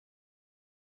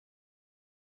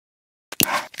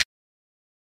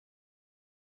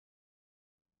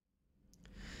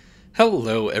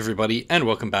Hello everybody and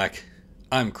welcome back.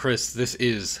 I'm Chris, this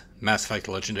is Mass Effect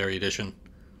Legendary Edition.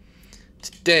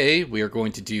 Today we are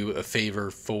going to do a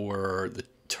favor for the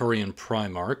Turian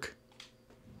Primarch.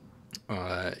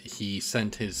 He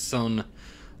sent his son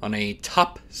on a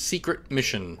top secret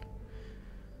mission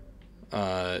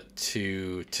to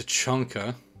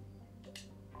Tachanka.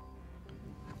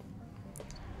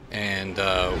 And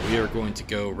we are going to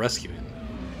go rescue him.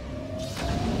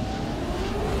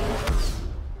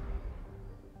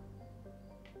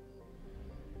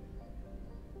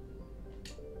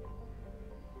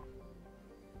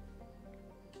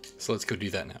 So let's go do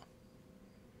that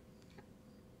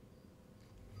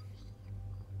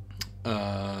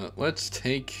now. Let's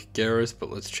take Garrus,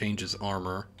 but let's change his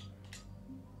armor.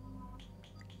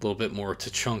 A little bit more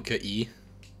Tachanka-y.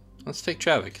 Let's take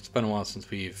Javik. It's been a while since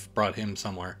we've brought him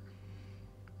somewhere.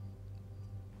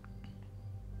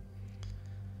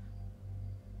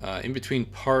 In between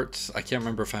parts, I can't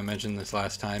remember if I mentioned this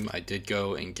last time, I did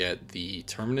go and get the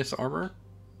Terminus armor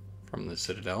from the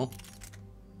Citadel.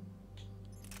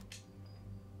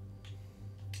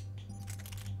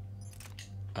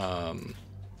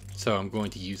 So I'm going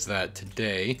to use that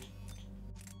today.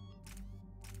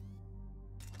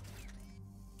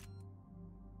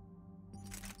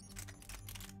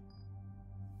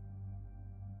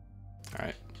 All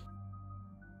right.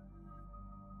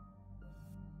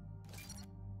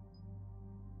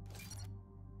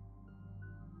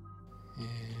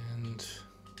 And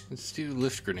let's do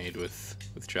lift grenade with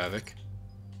Javik.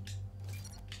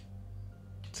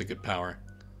 It's a good power.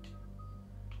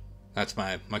 That's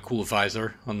my cool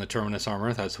visor on the Terminus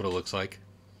armor. That's what it looks like.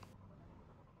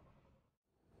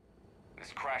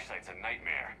 This crash site's a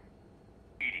nightmare.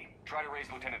 Edie, try to raise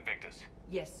Lieutenant Victus.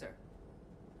 Yes, sir.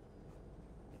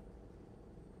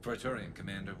 For a Turian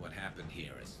commander, what happened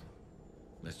here is...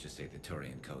 let's just say the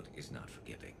Turian code is not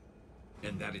forgiving.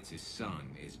 And that it's his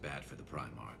son is bad for the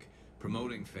Primarch.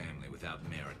 Promoting family without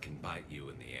merit can bite you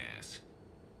in the ass.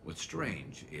 What's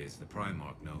strange is the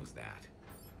Primarch knows that.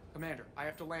 Commander, I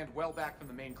have to land well back from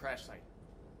the main crash site.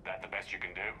 That the best you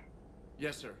can do?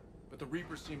 Yes, sir. But the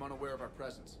Reapers seem unaware of our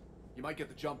presence. You might get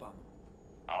the jump on them.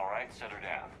 All right, set her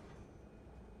down.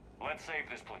 Let's save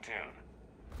this platoon.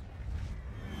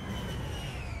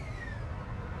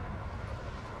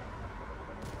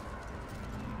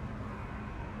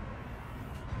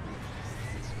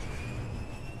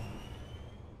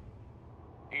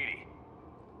 Edie,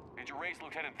 did you raise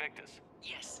Lieutenant Victus?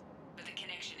 Yes, but the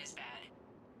connection is bad.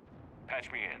 Patch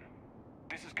me in.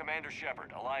 This is Commander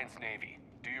Shepard, Alliance Navy.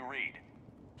 Do you read?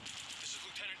 This is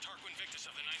Lieutenant Tarquin Victus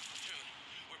of the 9th Platoon.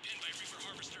 We're pinned by Reaper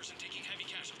harvesters and taking heavy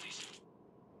casualties.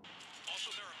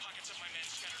 Also, there are pockets of my men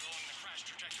scattered along the crash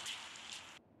trajectory.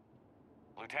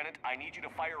 Lieutenant, I need you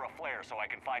to fire a flare so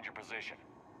I can find your position.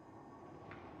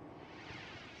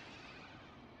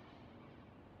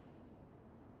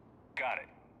 Got it.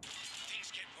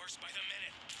 Things get worse by the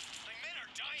minute. My men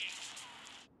are dying.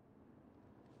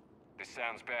 This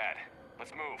sounds bad.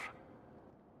 Let's move.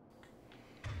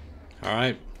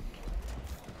 Alright.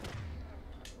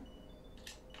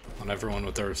 Want everyone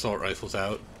with their assault rifles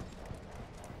out.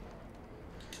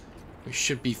 We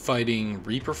should be fighting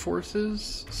Reaper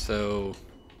forces, so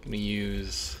I'm gonna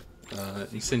use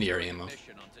incendiary ammo.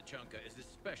 Mission on Tachanka is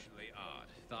especially odd.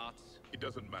 Thoughts? It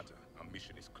doesn't matter. Our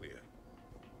mission is clear.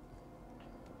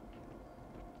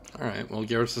 Alright, well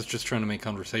Garrus is just trying to make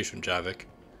conversation, Javik.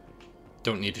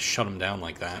 Don't need to shut him down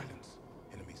like that.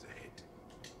 Enemies ahead.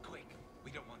 Quick, we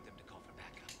don't want them to call for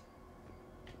backup.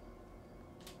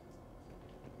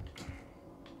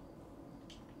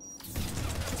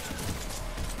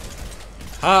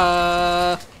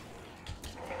 Ah!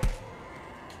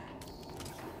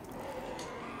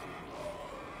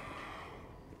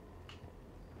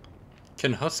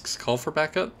 Can husks call for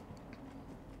backup?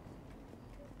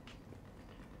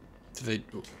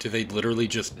 Do they literally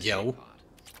just yell?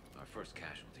 Our first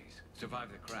casualties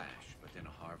survived the crash, but then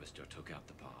a harvester took out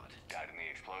the pod. Died in the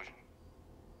explosion.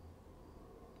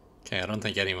 Okay, I don't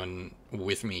think anyone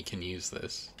with me can use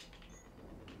this.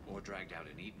 Or dragged out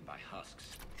and eaten by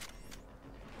husks.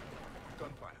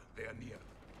 Gunfire. They are near.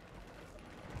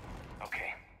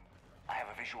 Okay. I have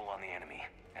a visual on the enemy,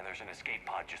 and there's an escape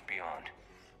pod just beyond.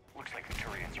 Looks like the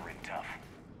Turians are in tough.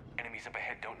 Enemies up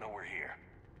ahead don't know we're here.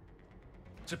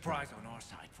 Surprise on our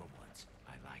side for once.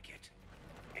 I like it.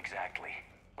 Exactly.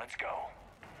 Let's go.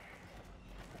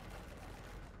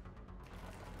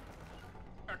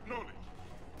 Acknowledge.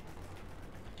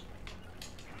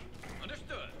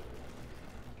 Understood.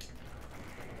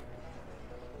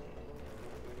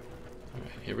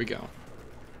 Alright, here we go.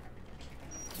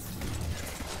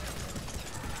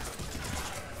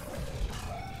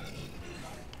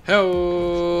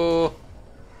 Oh!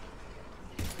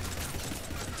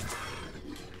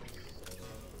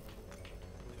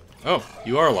 Oh,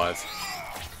 you are alive.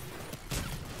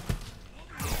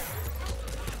 I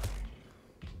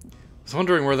was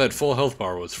wondering where that full health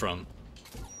bar was from.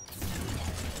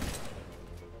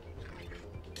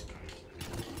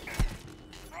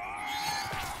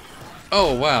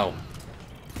 Oh, wow.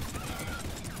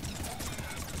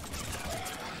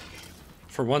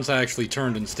 For once I actually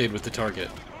turned and stayed with the target.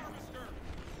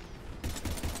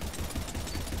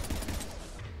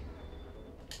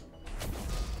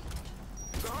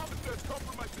 The harvester has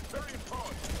compromised the Turian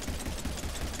pod.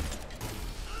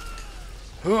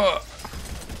 Ugh.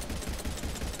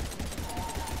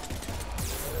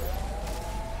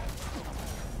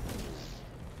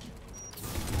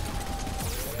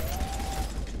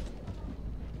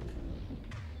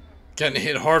 Getting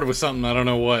hit hard with something, I don't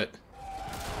know what.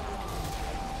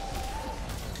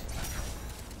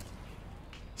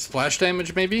 Splash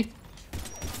damage, maybe?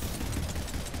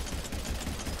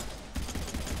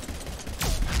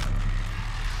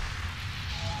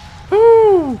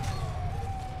 Woo!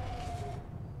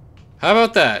 How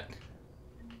about that?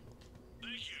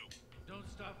 Thank you. Don't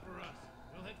stop for us.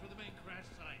 We'll head for the main crash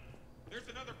site. There's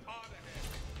another pod ahead.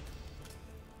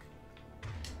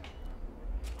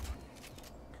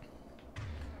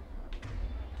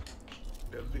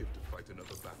 They'll live to fight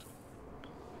another battle.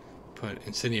 Put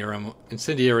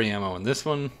incendiary ammo in this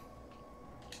one.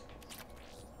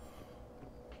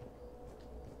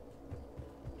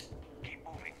 Keep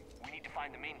moving. We need to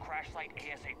find the main crash site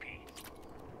ASAP.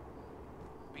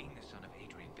 Being the son of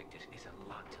Adrian Victus is a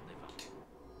lot to live up to.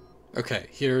 Okay,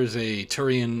 here's a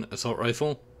Turian assault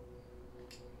rifle.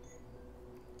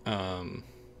 I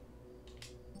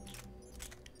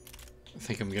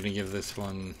think I'm gonna give this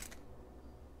one.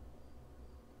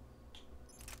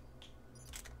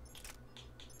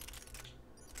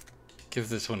 Give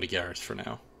this one to Garrus for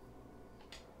now.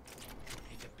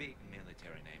 It's a big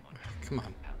military name on Come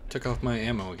on, took off my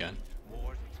ammo again.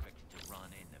 War's expected to run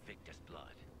in the Victus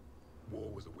blood. War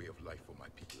was a way of life for my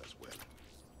people as well.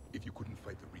 If you couldn't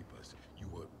fight the Reapers, you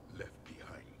were left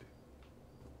behind.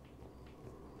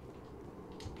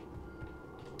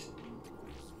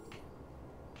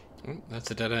 Oh,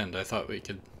 that's a dead end. I thought we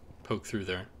could poke through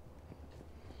there.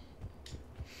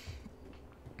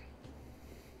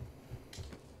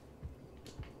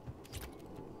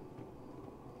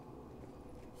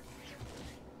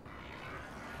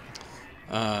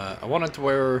 I wanted to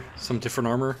wear some different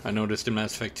armor. I noticed in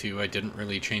Mass Effect 2 I didn't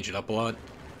really change it up a lot.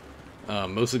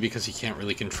 Mostly because you can't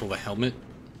really control the helmet.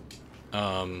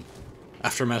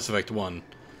 After Mass Effect 1,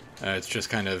 it's just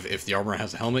kind of, if the armor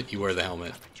has a helmet, you wear the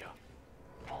helmet.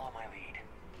 Follow my lead.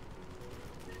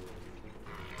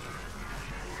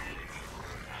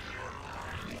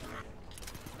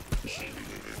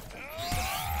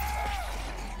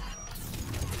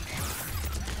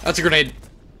 That's a grenade.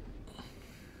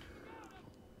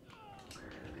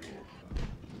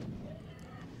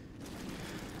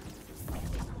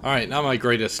 Alright, not my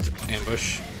greatest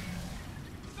ambush.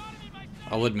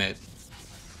 I'll admit.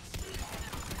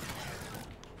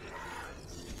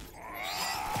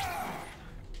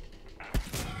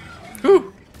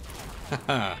 Whew!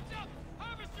 Haha.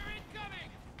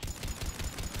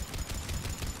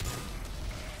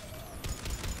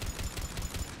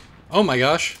 Oh my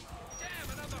gosh.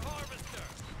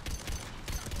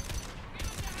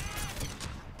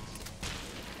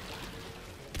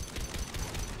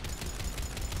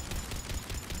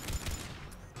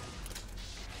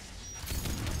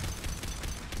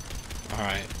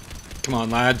 Alright. Come on,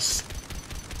 lads.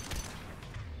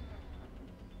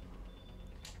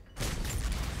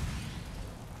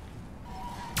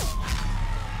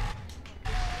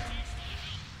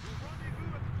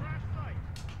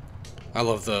 I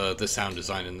love the sound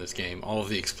design in this game. All of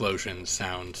the explosions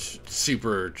sound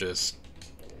super just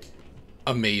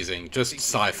amazing. Just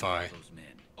sci-fi. Those men.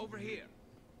 Over here.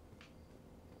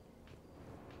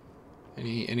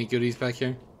 Any goodies back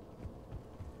here?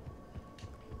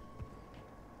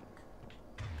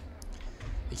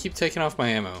 You keep taking off my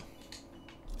ammo.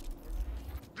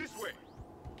 This way.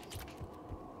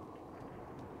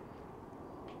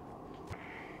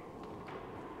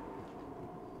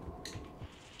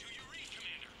 Do you read,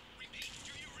 Commander? Repeat,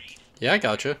 do you read? Yeah, I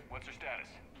gotcha. What's your status?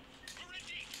 We're in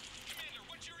deep. Commander,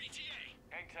 what's your ETA?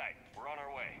 Hang tight. We're on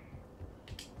our way.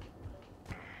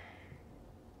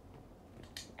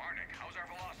 Arnik, how's our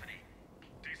velocity?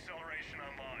 Deceleration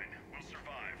online. We'll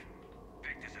survive.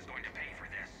 Victus is going to pay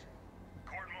for this.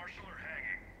 Court-martial or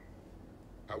hanging?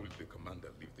 How will the commander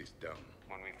leave this down?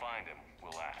 When we find him,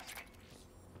 we'll ask.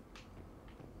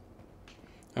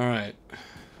 Alright.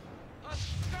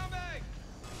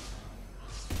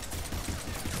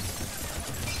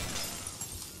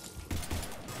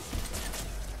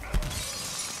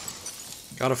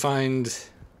 Gotta find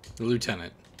the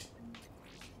lieutenant.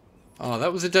 Oh,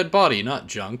 that was a dead body, not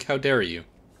junk. How dare you?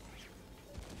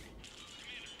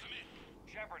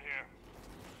 Shepard here.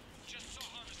 Just saw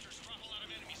harvesters drop a lot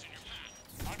of enemies in your path.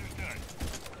 Understood.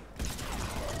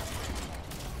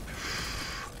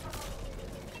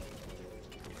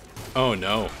 Oh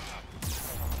no.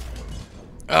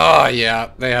 Oh yeah,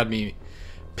 they had me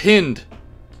pinned.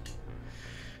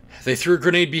 They threw a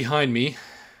grenade behind me.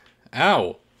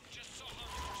 Ow.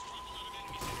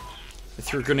 They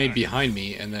threw a grenade behind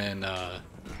me and then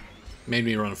made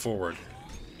me run forward.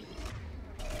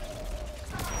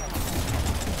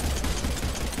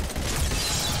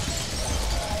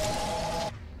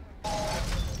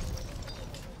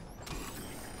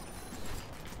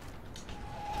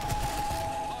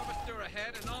 Harvester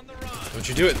ahead and on the run. Don't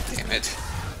you do it, damn it.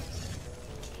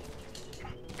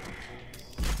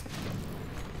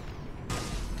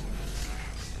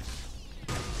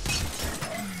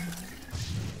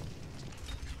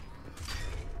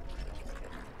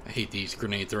 I hate these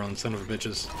grenade throwing son of a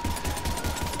bitches.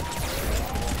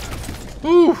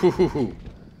 Ooh, hoo, hoo, hoo.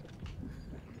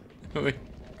 Wait.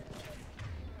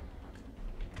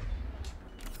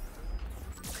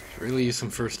 Really use some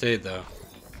first aid though.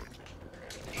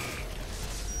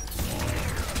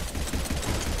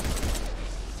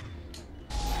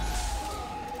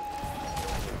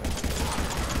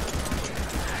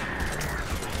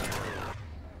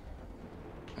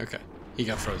 Okay, he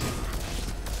got frozen.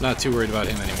 Not too worried about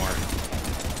him anymore.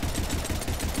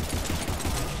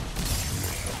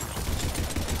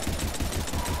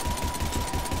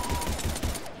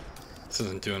 This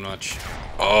isn't doing much.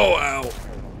 Oh, ow.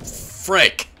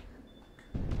 Frick.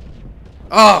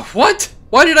 Oh, what?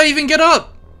 Why did I even get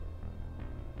up?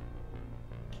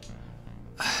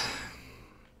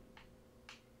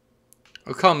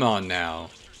 Oh, come on now.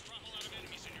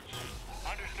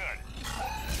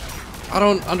 I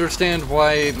don't understand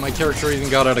why my character even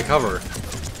got out of cover.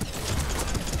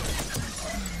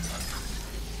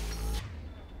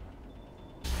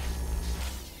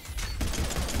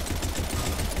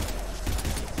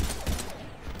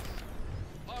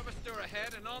 Harvester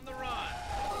ahead and on the run.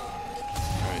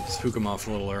 Alright, spook him off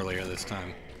a little earlier this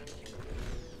time.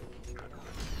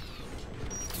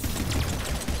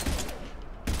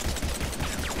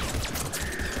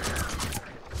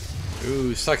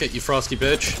 Ooh, suck it, you frosty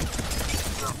bitch.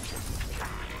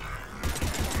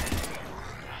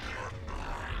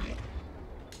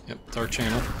 Yep, dark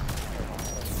channel.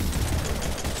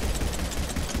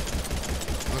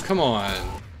 Oh, come on.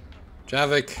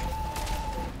 Javik.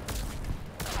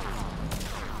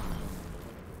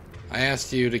 I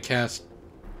asked you to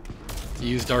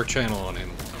use dark channel on him.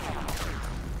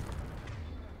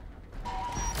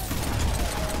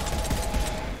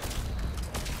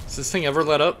 Does this thing ever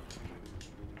let up?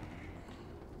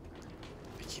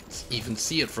 I can't even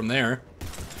see it from there.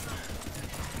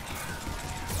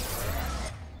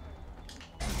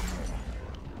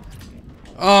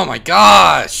 Oh my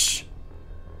gosh!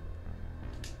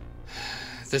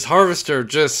 This harvester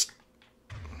just...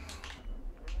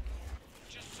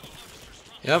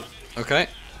 Yep, okay.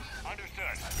 Understood.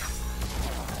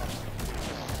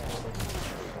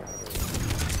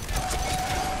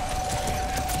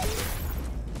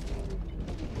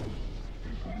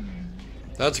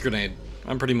 That's a grenade.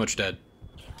 I'm pretty much dead.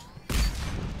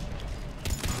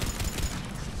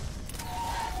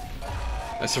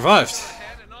 I survived.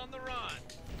 Ahead and on the run.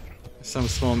 Some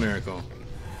small miracle.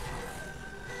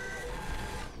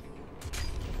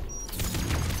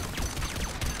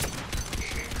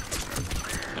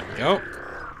 There we go.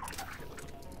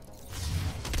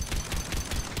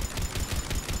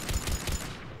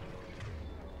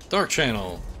 Dark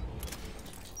channel.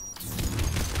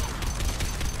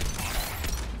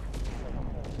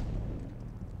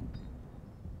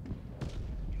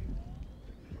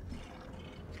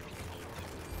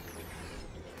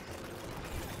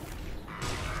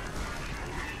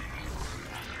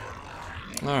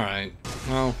 Alright,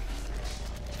 well,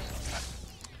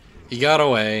 he got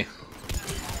away.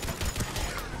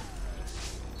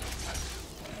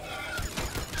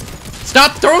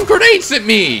 Stop throwing grenades at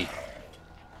me!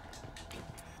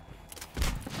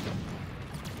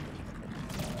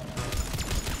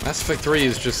 Mass Effect 3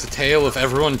 is just the tale of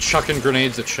everyone chucking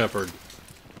grenades at Shepard.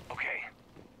 Okay,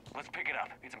 let's pick it up.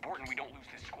 It's important we don't lose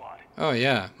this squad. Oh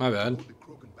yeah, my bad. The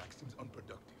Krogan seems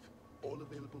unproductive. All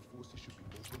available forces should be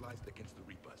mobilized against the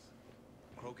Reapers.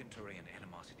 Krogan-Turian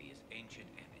animosity is ancient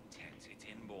and intense. It's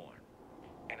inborn.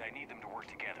 And I need them to work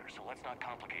together, so let's not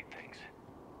complicate things.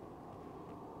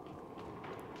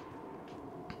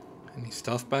 Any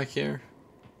stuff back here?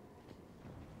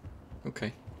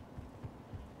 Okay.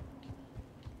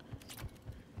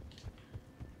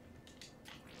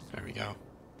 There we go.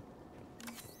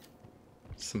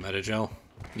 Some metagel.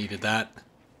 Needed that.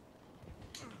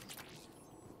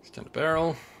 Extend a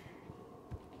barrel.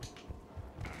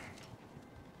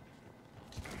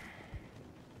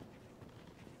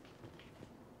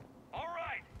 All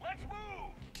right, let's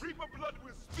move! Reaper blood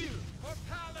will spill. For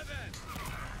Paladin!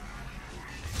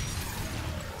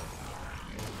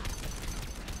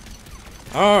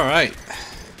 All right.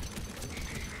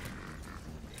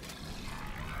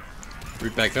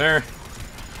 Root back there.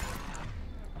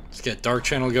 Let's get Dark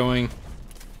Channel going.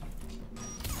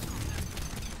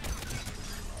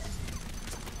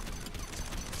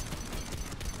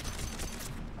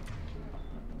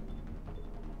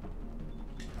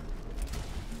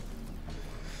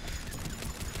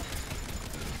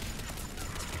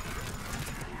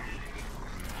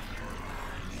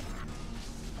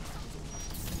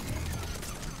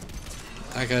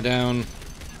 That guy down.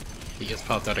 He gets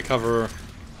popped out of cover.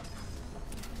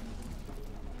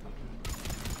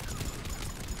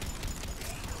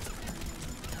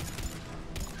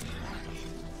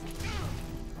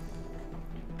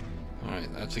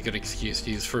 Alright, that's a good excuse to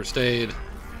use first aid.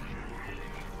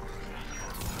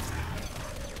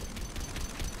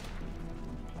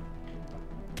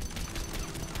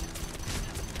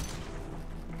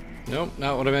 Nope,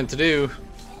 not what I meant to do.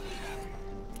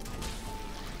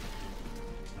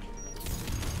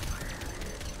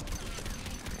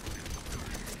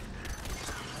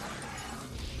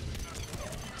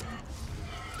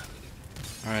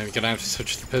 Alright, we're gonna have to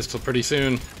switch the pistol pretty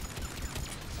soon.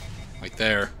 Like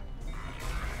there.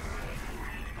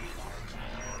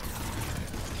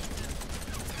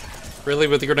 Really,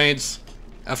 with the grenades?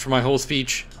 After my whole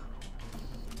speech?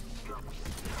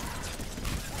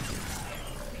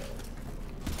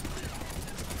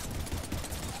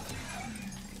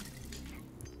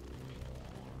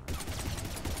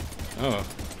 Oh,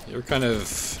 you're kind of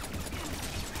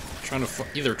trying to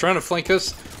either trying to flank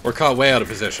us or caught way out of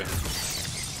position.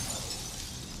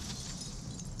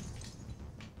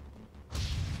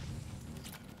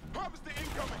 Harvest the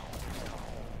incoming.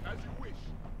 As you wish.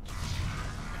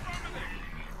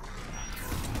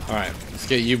 Alright, let's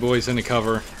get you boys into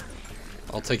cover.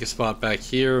 I'll take a spot back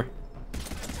here.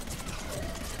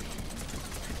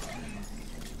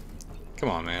 Come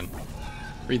on, man.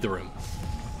 Read the room.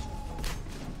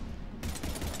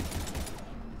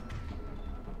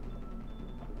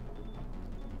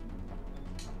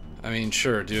 I mean,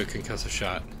 sure, do a concussive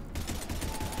shot.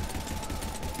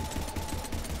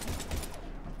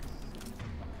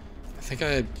 I think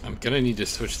I'm gonna need to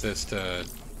switch this to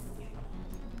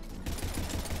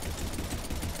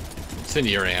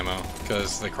incendiary ammo,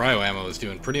 because the cryo ammo is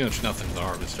doing pretty much nothing to the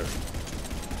harvester.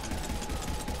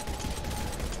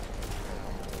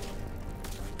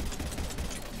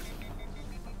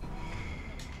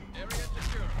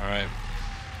 Alright.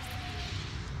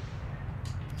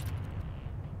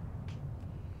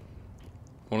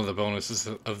 One of the bonuses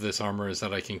of this armor is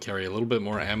that I can carry a little bit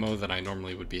more ammo than I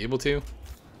normally would be able to.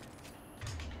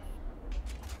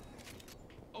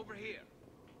 Over here.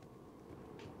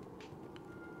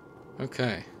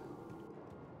 Okay.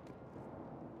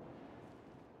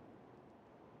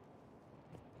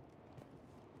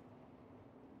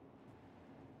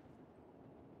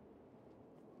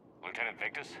 Lieutenant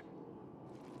Victus?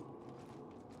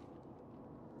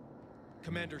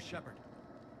 Commander Shepard,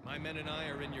 my men and I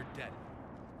are in your debt.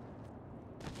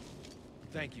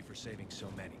 Thank you for saving so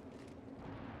many.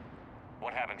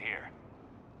 What happened here?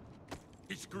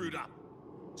 He screwed up.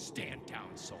 Stand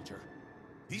down, soldier.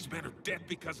 These men are dead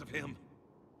because of him.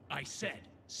 I said,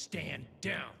 stand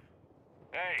down.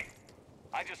 Hey,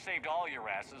 I just saved all your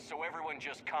asses, so everyone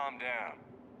just calm down.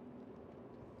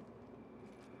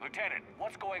 Lieutenant,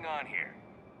 what's going on here?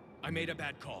 I made a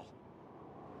bad call.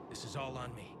 This is all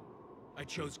on me. I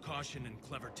chose caution and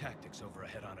clever tactics over a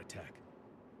head-on attack.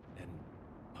 And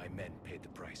my men paid the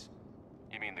price.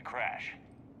 You mean the crash?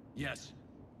 Yes.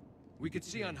 We could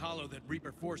see on Hollow that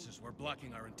Reaper forces were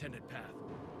blocking our intended path.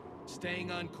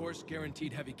 Staying on course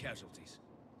guaranteed heavy casualties.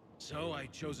 So I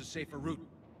chose a safer route,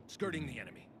 skirting the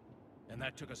enemy. And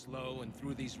that took us low and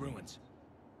through these ruins.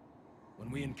 When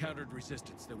we encountered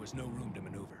resistance, there was no room to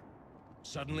maneuver.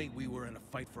 Suddenly, we were in a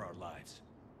fight for our lives.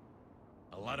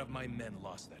 A lot of my men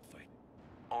lost that fight.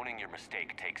 Owning your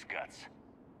mistake takes guts.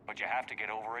 But you have to get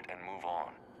over it and move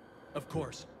on. Of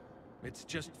course. It's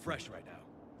just fresh right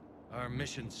now. Our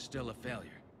mission's still a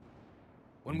failure.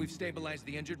 When we've stabilized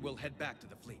the injured, we'll head back to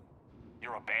the fleet.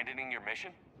 You're abandoning your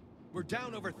mission? We're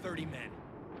down over 30 men.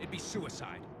 It'd be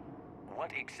suicide.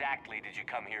 What exactly did you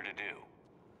come here to do?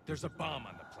 There's a bomb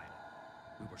on the planet.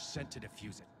 We were sent to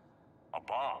defuse it. A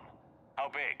bomb? How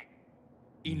big?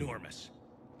 Enormous.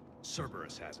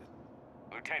 Cerberus has it.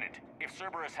 Lieutenant, if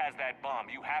Cerberus has that bomb,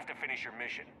 you have to finish your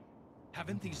mission.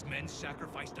 Haven't these men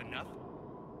sacrificed enough?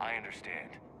 I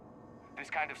understand. This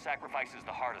kind of sacrifice is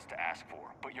the hardest to ask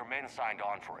for, but your men signed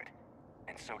on for it.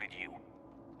 And so did you.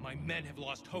 My men have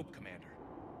lost hope, Commander.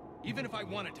 Even if I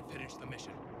wanted to finish the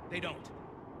mission, they don't.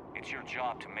 It's your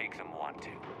job to make them want to.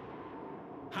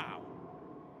 How?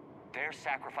 Their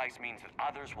sacrifice means that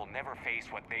others will never face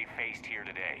what they faced here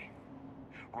today.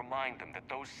 Remind them that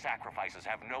those sacrifices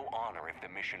have no honor if the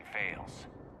mission fails.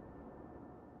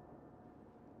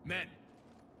 Men,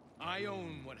 I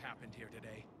own what happened here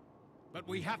today. But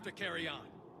we have to carry on.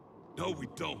 No, we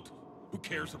don't. Who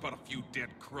cares about a few dead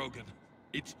Krogan?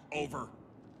 It's over.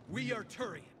 We are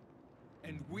Turian,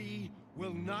 and we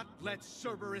will not let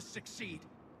Cerberus succeed.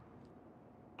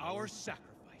 Our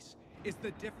sacrifice is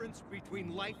the difference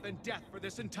between life and death for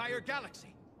this entire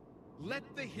galaxy. Let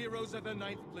the heroes of the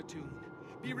 9th Platoon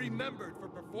be remembered for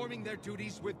performing their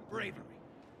duties with bravery.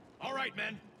 All right,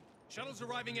 men. Shuttle's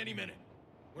arriving any minute.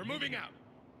 We're moving out.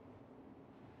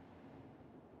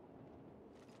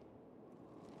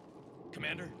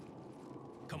 Commander,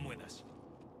 come with us.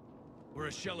 We're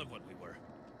a shell of what we were.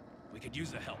 We could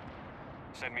use the help.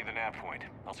 Send me the nav point.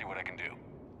 I'll see what I can do.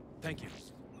 Thank you.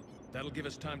 That'll give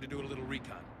us time to do a little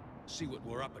recon. See what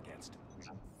we're up against.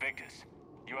 Victus,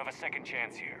 you have a second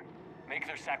chance here. Make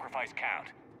their sacrifice count.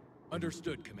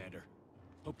 Understood, Commander.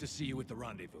 Hope to see you at the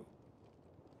rendezvous.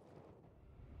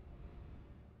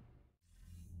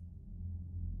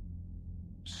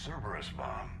 Cerberus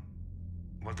bomb.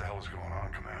 What the hell is going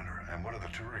on, Commander? And what do the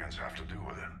Turians have to do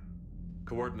with it?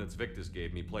 Coordinates Victus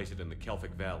gave me place it in the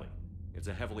Kelphic Valley. It's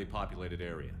a heavily populated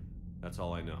area. That's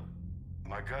all I know.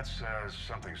 My gut says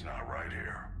something's not right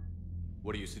here.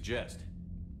 What do you suggest?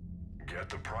 Get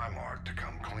the Primarch to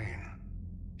come clean.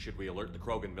 Should we alert the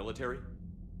Krogan military?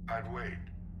 I'd wait.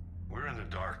 We're in the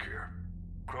dark here.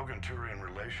 Krogan-Turian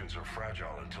relations are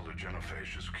fragile until the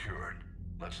genophage is cured.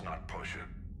 Let's not push it.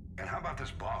 And how about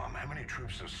this bomb? How many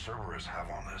troops does Cerberus have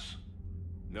on this?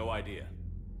 No idea.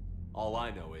 All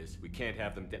I know is we can't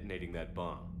have them detonating that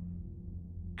bomb.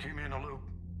 Keep me in the loop.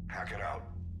 Hack it out.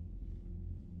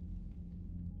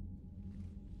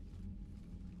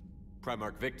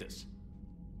 Primarch Victus.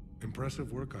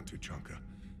 Impressive work on Tuchanka.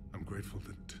 I'm grateful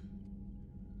that...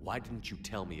 Why didn't you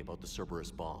tell me about the Cerberus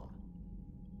bomb?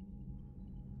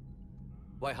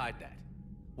 Why hide that?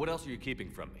 What else are you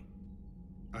keeping from me?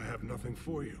 I have nothing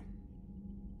for you.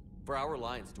 For our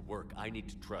alliance to work, I need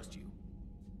to trust you.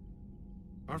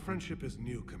 Our friendship is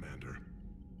new, Commander.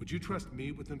 Would you trust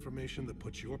me with information that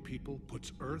puts your people,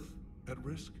 puts Earth, at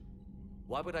risk?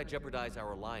 Why would I jeopardize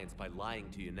our alliance by lying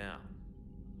to you now?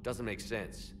 Doesn't make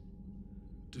sense.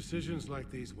 Decisions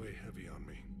like these weigh heavy on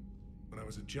me. When I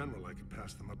was a general, I could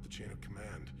pass them up the chain of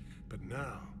command. But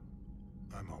now,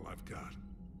 I'm all I've got.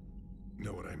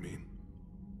 Know what I mean?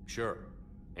 Sure.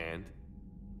 And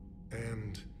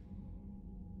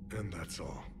that's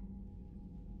all.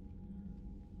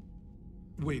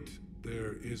 Wait,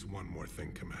 there is one more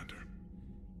thing, Commander.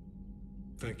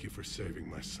 Thank you for saving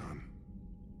my son.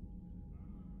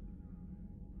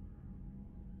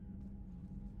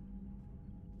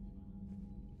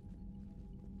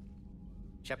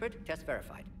 Shepard, test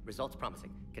verified. Results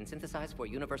promising. Can synthesize for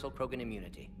universal Krogan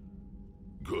immunity.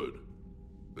 Good.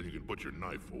 Then you can put your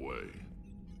knife away.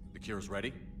 The cure's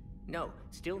ready? No,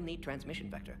 still need transmission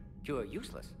vector. Cure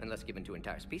useless unless given to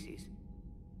entire species.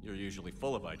 You're usually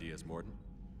full of ideas, Mordin.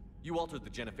 You altered the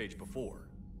genophage before.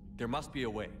 There must be a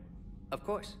way. Of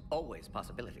course, always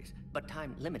possibilities. But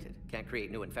time limited. Can't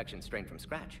create new infection strain from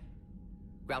scratch.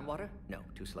 Groundwater? No,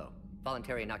 too slow.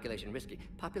 Voluntary inoculation risky.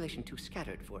 Population too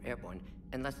scattered for airborne.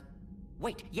 Unless...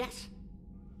 Wait, yes!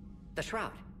 The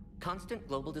Shroud. Constant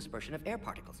global dispersion of air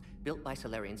particles, built by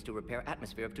Solarians to repair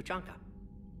atmosphere of Tuchanka.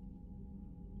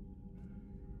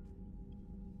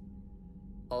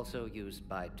 Also used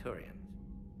by Turians.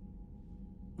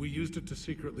 We used it to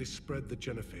secretly spread the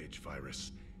genophage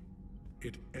virus.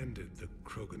 It ended the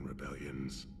Krogan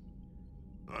rebellions.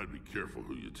 I'd be careful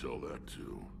who you tell that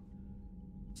to.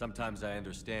 Sometimes I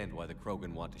understand why the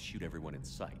Krogan want to shoot everyone in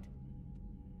sight.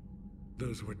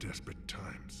 Those were desperate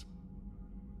times.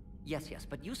 Yes,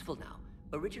 but useful now.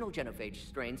 Original genophage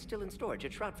strain still in storage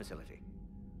at Shroud facility.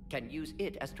 Can use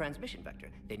it as transmission vector,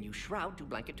 then use Shroud to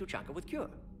blanket Tuchanka with cure.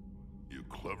 You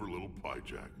clever little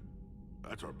pyjack.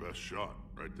 That's our best shot,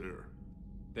 right there.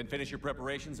 Then finish your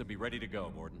preparations and be ready to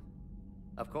go, Mordin.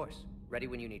 Of course. Ready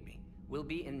when you need me. We'll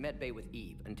be in medbay with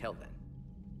Eve until then.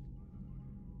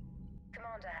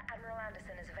 Commander, Admiral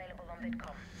Anderson is available on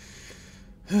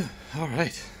VidCom.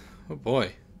 Alright. Oh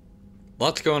boy.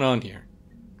 Lots going on here.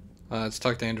 Let's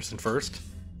talk to Anderson first.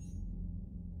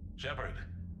 Shepard.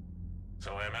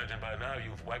 So I imagine by now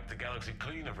you've wiped the galaxy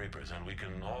clean of Reapers and we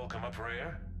can all come up for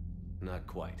air? Not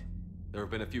quite. There have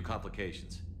been a few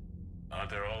complications. Aren't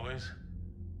there always?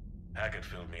 Hackett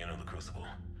filled me in on the Crucible.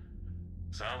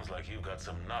 Sounds like you've got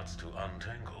some knots to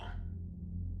untangle.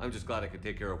 I'm just glad I could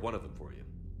take care of one of them for you.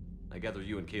 I gather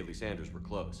you and Kaylee Sanders were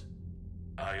close.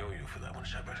 I owe you for that one,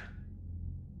 Shepard.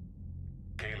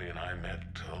 Kaylee and I met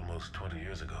almost 20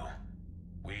 years ago.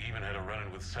 We even had a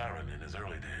run-in with Saren in his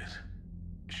early days.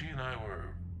 She and I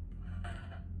were...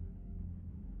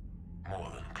 more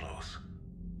than close.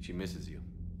 She misses you.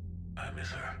 I miss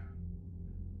her.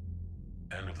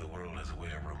 End of the world has a way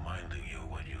of reminding you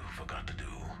what you forgot to do.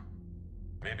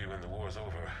 Maybe when the war's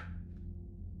over,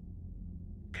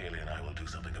 Kaylee and I will do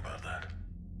something about that.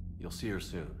 You'll see her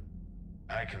soon.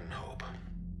 I can hope.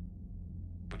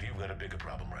 But you've got a bigger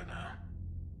problem right now.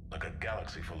 Like a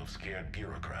galaxy full of scared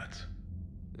bureaucrats.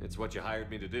 It's what you hired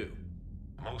me to do.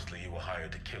 Mostly you were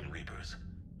hired to kill Reapers.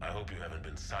 I hope you haven't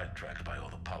been sidetracked by all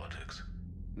the politics.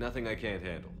 Nothing I can't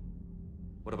handle.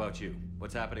 What about you?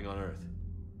 What's happening on Earth?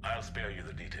 I'll spare you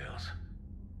the details.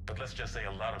 But let's just say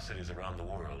a lot of cities around the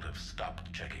world have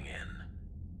stopped checking in.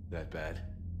 That bad?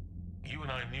 You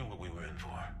and I knew what we were in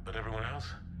for, but everyone else?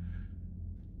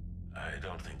 I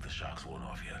don't think the shock's worn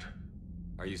off yet.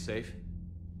 Are you safe?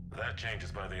 That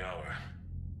changes by the hour.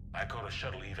 I caught a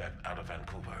shuttle evac out of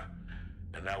Vancouver,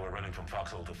 and now we're running from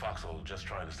foxhole to foxhole just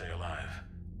trying to stay alive.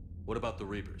 What about the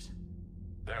Reapers?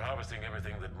 They're harvesting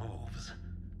everything that moves.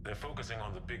 They're focusing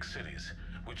on the big cities,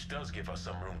 which does give us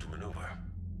some room to maneuver.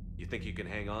 You think you can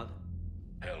hang on?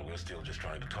 Hell, we're still just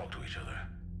trying to talk to each other.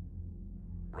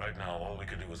 Right now, all we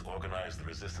can do is organize the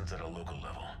resistance at a local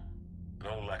level.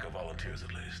 No lack of volunteers,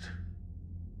 at least.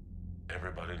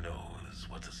 Everybody knows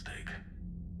what's at stake.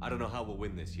 I don't know how we'll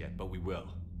win this yet, but we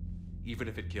will. Even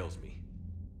if it kills me.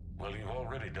 Well, you've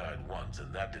already died once,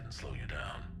 and that didn't slow you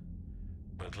down.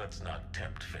 But let's not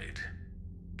tempt fate.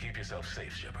 Keep yourself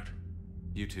safe, Shepard.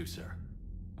 You too, sir.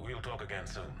 We'll talk again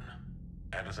soon.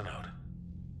 Anderson out.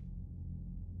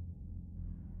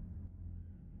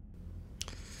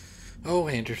 Oh,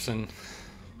 Anderson.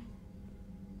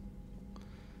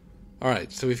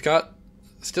 Alright, so we've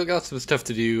still got some stuff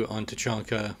to do on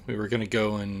Tachanka. We were gonna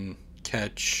go and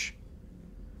catch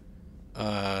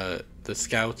the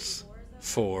scouts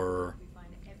for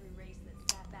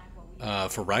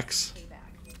Rex.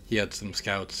 He had some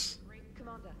scouts.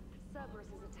 Commander, Cerberus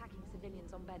is attacking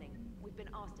civilians on Benning. We've been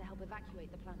asked to help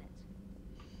evacuate the planet.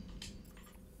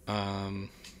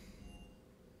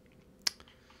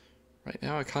 Right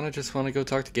now I kind of just want to go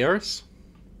talk to Garrus.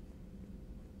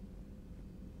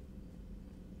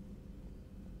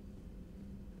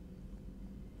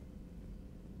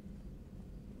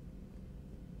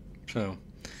 So,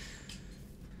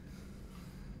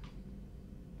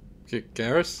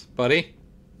 Garrus, buddy,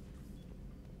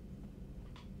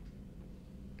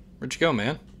 where'd you go,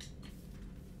 man?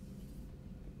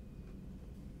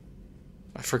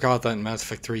 I forgot that in Mass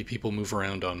Effect 3 people move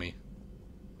around on me.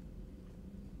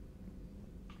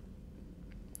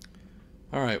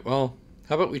 Alright, well,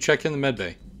 how about we check in the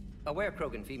medbay? Aware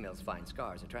Krogan females find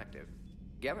scars attractive.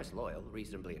 Garrus loyal,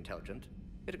 reasonably intelligent,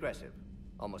 bit aggressive,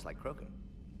 almost like Krogan.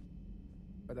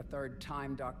 For the third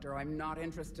time, Doctor, I'm not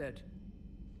interested.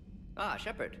 Ah,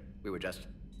 Shepard. We were just...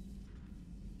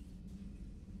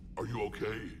 Are you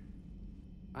okay?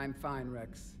 I'm fine,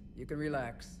 Rex. You can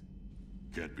relax.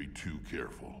 Can't be too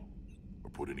careful, or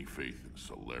put any faith in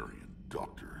Solarian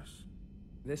doctors.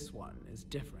 This one is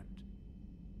different.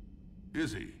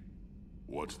 Is he?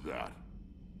 What's that?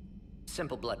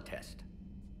 Simple blood test.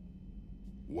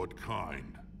 What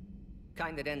kind?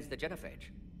 Kind that ends the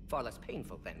genophage. Far less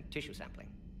painful than tissue sampling.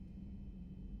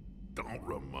 Don't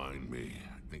remind me.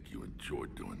 I think you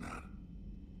enjoyed doing that.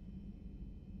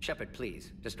 Shepard,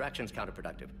 please. Distraction's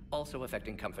counterproductive, also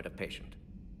affecting comfort of patient.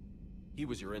 He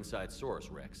was your inside source,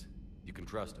 Rex. You can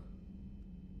trust him.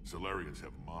 Solarians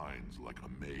have minds like a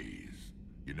maze.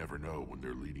 You never know when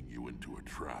they're leading you into a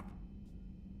trap.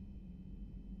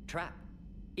 Trap?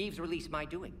 Eve's release my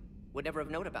doing. Would never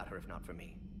have known about her if not for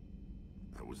me.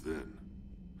 That was then.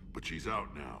 But she's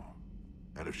out now.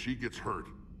 And if she gets hurt,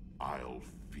 I'll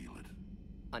feel it.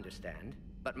 Understand.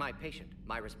 But my patient,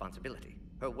 my responsibility.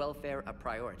 Her welfare a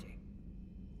priority.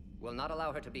 Will not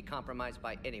allow her to be compromised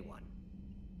by anyone.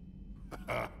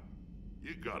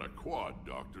 You got a quad,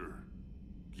 Doctor.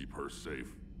 Keep her safe.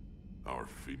 Our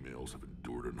females have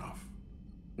endured enough.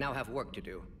 Now have work to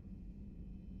do.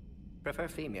 Prefer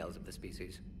females of the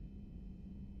species.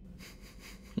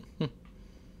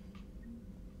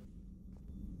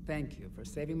 Thank you for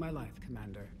saving my life,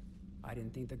 Commander. I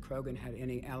didn't think the Krogan had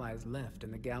any allies left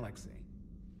in the galaxy.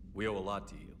 We owe a lot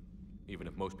to you, even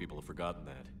if most people have forgotten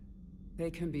that. They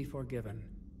can be forgiven.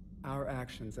 Our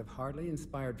actions have hardly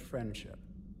inspired friendship.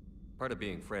 Part of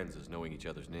being friends is knowing each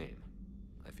other's name.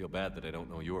 I feel bad that I don't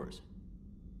know yours.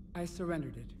 I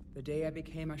surrendered it the day I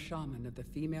became a shaman of the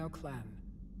female clan.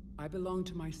 I belong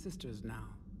to my sisters now.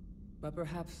 But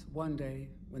perhaps one day,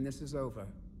 when this is over,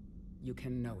 you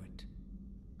can know it.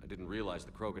 I didn't realize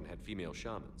the Krogan had female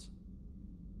shamans.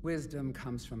 Wisdom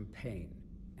comes from pain,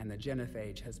 and the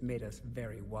genophage has made us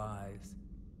very wise.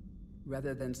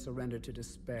 Rather than surrender to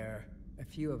despair, a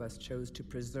few of us chose to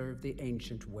preserve the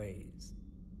ancient ways.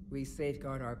 We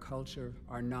safeguard our culture,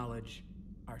 our knowledge,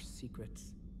 our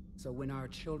secrets. So when our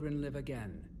children live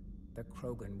again, the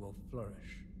Krogan will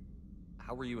flourish.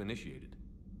 How were you initiated?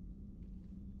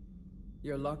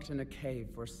 You're locked in a cave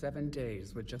for 7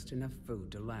 days with just enough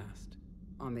food to last.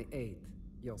 On the 8th,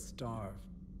 you'll starve.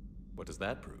 What does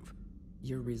that prove?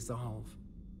 Your resolve.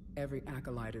 Every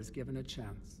acolyte is given a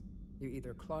chance. You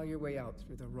either claw your way out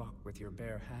through the rock with your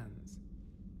bare hands,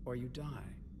 or you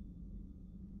die.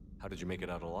 How did you make it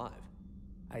out alive?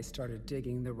 I started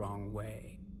digging the wrong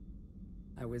way.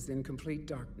 I was in complete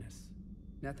darkness.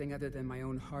 Nothing other than my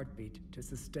own heartbeat to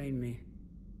sustain me.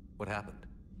 What happened?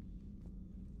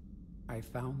 I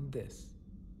found this.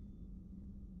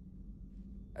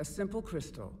 A simple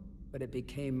crystal, but it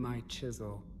became my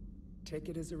chisel. Take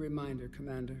it as a reminder,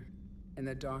 Commander. In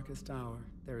the darkest hour,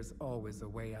 there is always a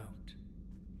way out.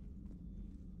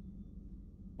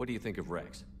 What do you think of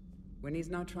Rex? When he's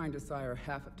not trying to sire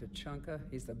half of Tuchanka,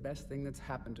 he's the best thing that's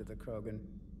happened to the Krogan.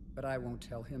 But I won't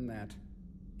tell him that.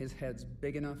 His head's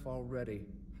big enough already.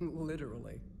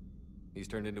 Literally. He's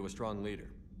turned into a strong leader.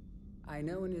 I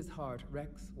know in his heart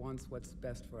Rex wants what's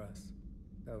best for us.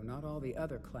 Though not all the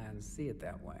other clans see it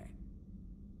that way.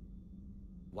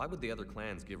 Why would the other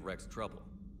clans give Rex trouble?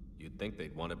 You'd think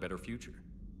they'd want a better future.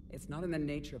 It's not in the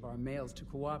nature of our males to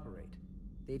cooperate.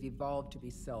 They've evolved to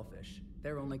be selfish.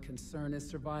 Their only concern is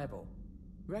survival.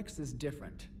 Rex is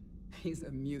different. He's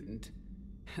a mutant.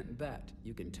 And that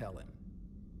you can tell him.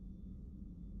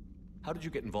 How did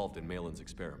you get involved in Malin's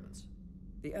experiments?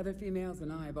 The other females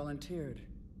and I volunteered.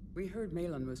 We heard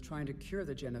Malin was trying to cure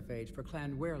the genophage for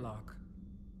Clan Weirlock.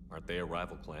 Aren't they a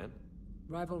rival clan?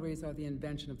 Rivalries are the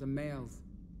invention of the males.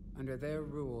 Under their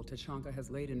rule, Tuchanka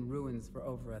has laid in ruins for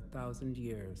over 1,000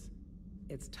 years.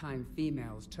 It's time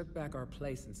females took back our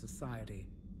place in society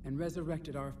and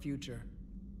resurrected our future.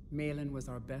 Malin was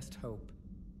our best hope.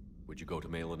 Would you go to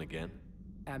Malin again?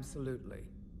 Absolutely.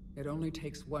 It only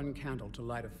takes one candle to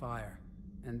light a fire,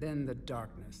 and then the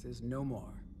darkness is no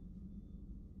more.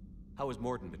 How has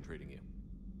Mordin been treating you?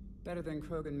 Better than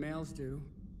Krogan males do.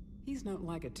 He's not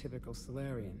like a typical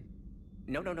Solarian.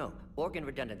 No. Organ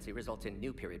redundancy results in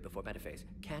new period before metaphase.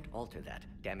 Can't alter that.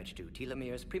 Damage to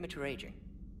telomeres, premature aging.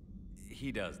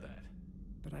 He does that.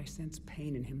 But I sense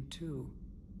pain in him too.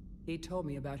 He told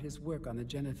me about his work on the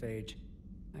genophage.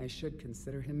 I should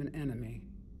consider him an enemy.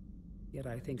 Yet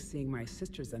I think seeing my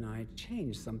sisters and I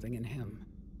changed something in him.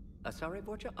 Asari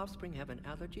Vorcha offspring have an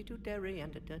allergy to dairy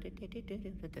and...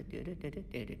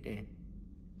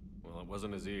 Well, it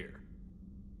wasn't his ear.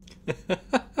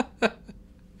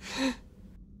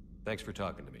 Thanks for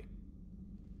talking to me.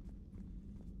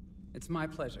 It's my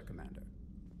pleasure, Commander.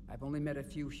 I've only met a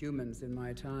few humans in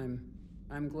my time.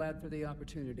 I'm glad for the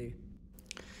opportunity.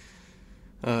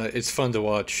 It's fun to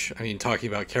watch. I mean, talking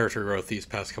about character growth these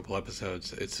past couple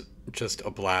episodes, it's just a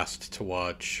blast to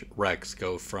watch Rex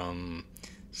go from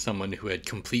someone who had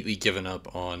completely given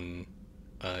up on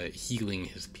healing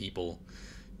his people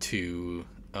to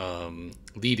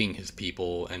leading his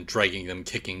people and dragging them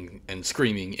kicking and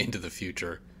screaming into the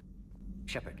future.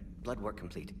 Shepard, blood work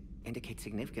complete. Indicates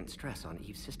significant stress on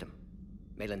Eve's system.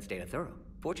 Malin's data thorough.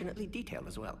 Fortunately detailed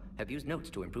as well. Have used notes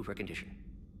to improve her condition.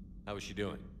 How is she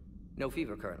doing? No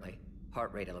fever currently.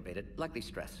 Heart rate elevated. Likely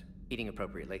stress. Eating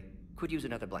appropriately. Could use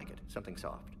another blanket. Something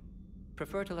soft.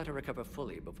 Prefer to let her recover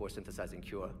fully before synthesizing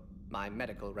cure. My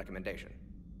medical recommendation.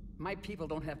 My people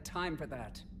don't have time for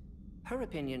that. Her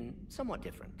opinion, somewhat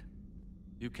different.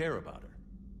 You care about her.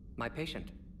 My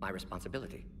patient. My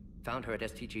responsibility. Found her at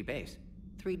STG base.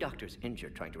 3 doctors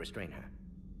injured trying to restrain her.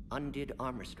 Undid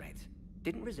arm restraints.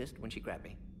 Didn't resist when she grabbed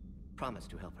me.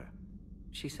 Promised to help her.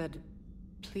 She said,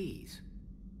 please.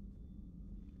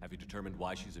 Have you determined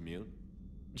why she's immune?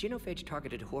 Genophage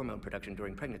targeted hormone production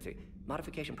during pregnancy.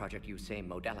 Modification project used same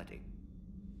modality.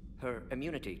 Her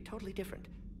immunity, totally different.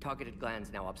 Targeted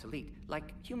glands now obsolete,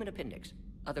 like human appendix.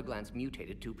 Other glands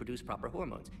mutated to produce proper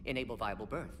hormones, enable viable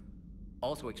birth.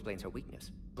 Also explains her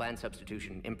weakness. Gland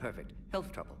substitution imperfect.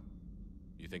 Health trouble.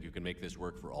 You think you can make this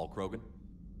work for all Krogan?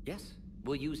 Yes.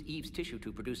 We'll use Eve's tissue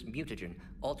to produce mutagen,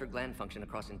 alter gland function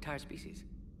across entire species.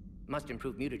 Must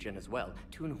improve mutagen as well,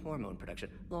 tune hormone production,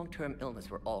 long-term illness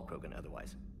for all Krogan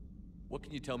otherwise. What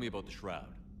can you tell me about the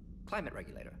Shroud? Climate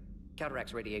regulator.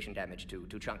 Counteracts radiation damage to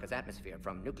Tuchanka's atmosphere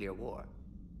from nuclear war.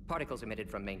 Particles emitted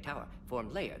from main tower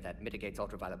form layer that mitigates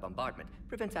ultraviolet bombardment,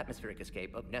 prevents atmospheric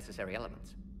escape of necessary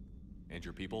elements. And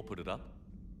your people put it up?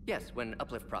 Yes, when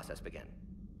uplift process began.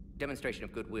 Demonstration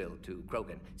of goodwill to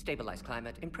Krogan, stabilize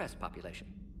climate, impress population.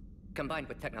 Combined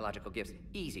with technological gifts,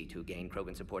 easy to gain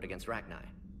Krogan support against Rachni.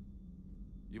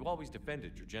 You always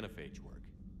defended your genophage work.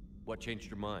 What changed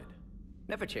your mind?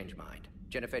 Never change mind.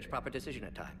 Genophage proper decision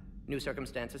at time. New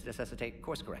circumstances necessitate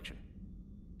course correction.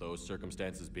 Those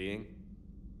circumstances being?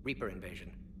 Reaper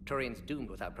invasion. Turians doomed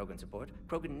without Krogan support.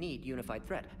 Krogan need unified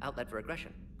threat, outlet for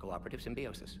aggression, cooperative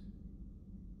symbiosis.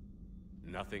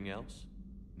 Nothing else?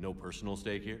 No personal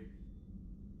stake here?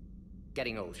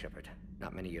 Getting old, Shepard.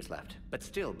 Not many years left, but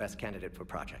still best candidate for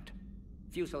project.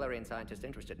 Few Solarian scientists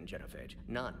interested in genophage.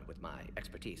 None with my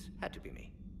expertise. Had to be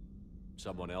me.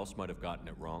 Someone else might have gotten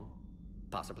it wrong?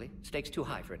 Possibly. Stakes too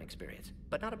high for inexperience.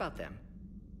 But not about them.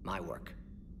 My work.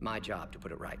 My job to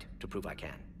put it right, to prove I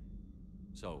can.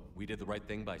 So, we did the right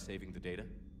thing by saving the data?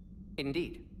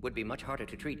 Indeed. Would be much harder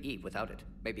to treat Eve without it.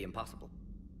 Maybe impossible.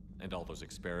 And all those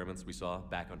experiments we saw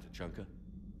back on Tuchanka?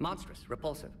 Monstrous,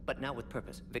 repulsive, but now with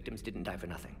purpose. Victims didn't die for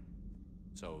nothing.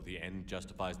 So the end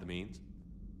justifies the means?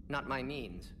 Not my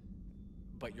means.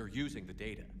 But you're using the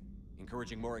data,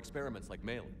 encouraging more experiments like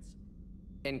Malin's.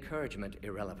 Encouragement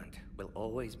irrelevant. Will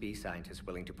always be scientists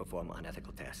willing to perform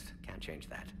unethical tests. Can't change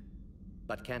that.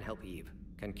 But can help Eve.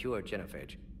 Can cure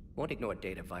genophage. Won't ignore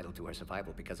data vital to her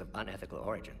survival because of unethical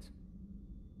origins.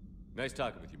 Nice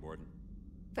talking with you, Mordin.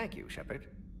 Thank you, Shepard.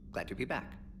 Glad to be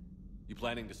back. You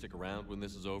planning to stick around when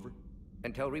this is over?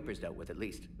 Until Reaper's dealt with, at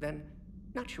least. Then,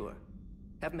 not sure.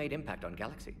 Have made impact on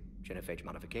Galaxy. Genophage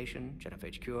modification,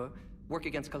 genophage cure, work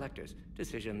against collectors,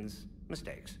 decisions,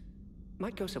 mistakes.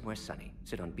 Might go somewhere sunny,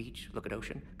 sit on beach, look at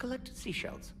ocean, collect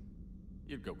seashells.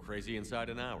 You'd go crazy inside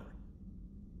an hour.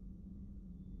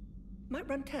 Might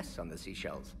run tests on the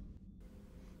seashells.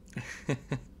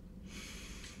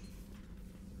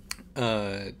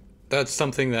 That's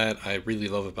something that I really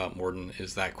love about Mordin,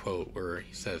 is that quote where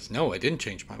he says, "No, I didn't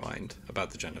change my mind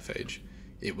about the genophage.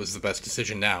 It was the best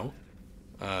decision now,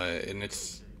 and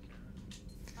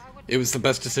it was the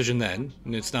best decision then,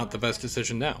 and it's not the best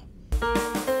decision now."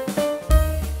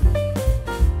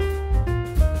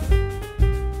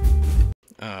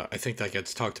 I think that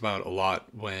gets talked about a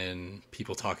lot when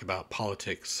people talk about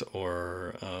politics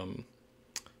or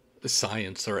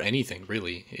science or anything,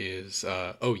 really, is,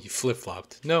 oh, you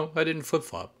flip-flopped. No, I didn't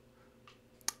flip-flop.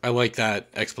 I like that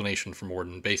explanation from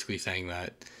Mordin, basically saying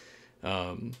that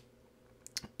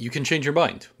you can change your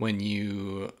mind when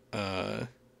you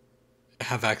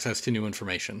have access to new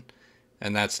information,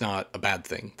 and that's not a bad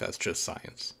thing. That's just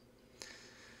science.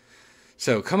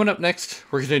 So coming up next,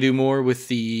 we're going to do more with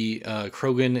the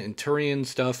Krogan and Turian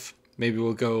stuff. Maybe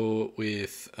we'll go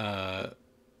with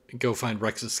go find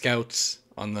Rex's scouts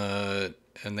on the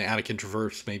Anakin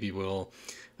Traverse. Maybe we'll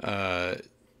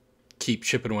keep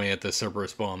chipping away at the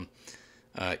Cerberus bomb.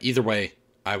 Either way,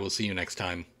 I will see you next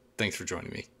time. Thanks for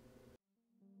joining me.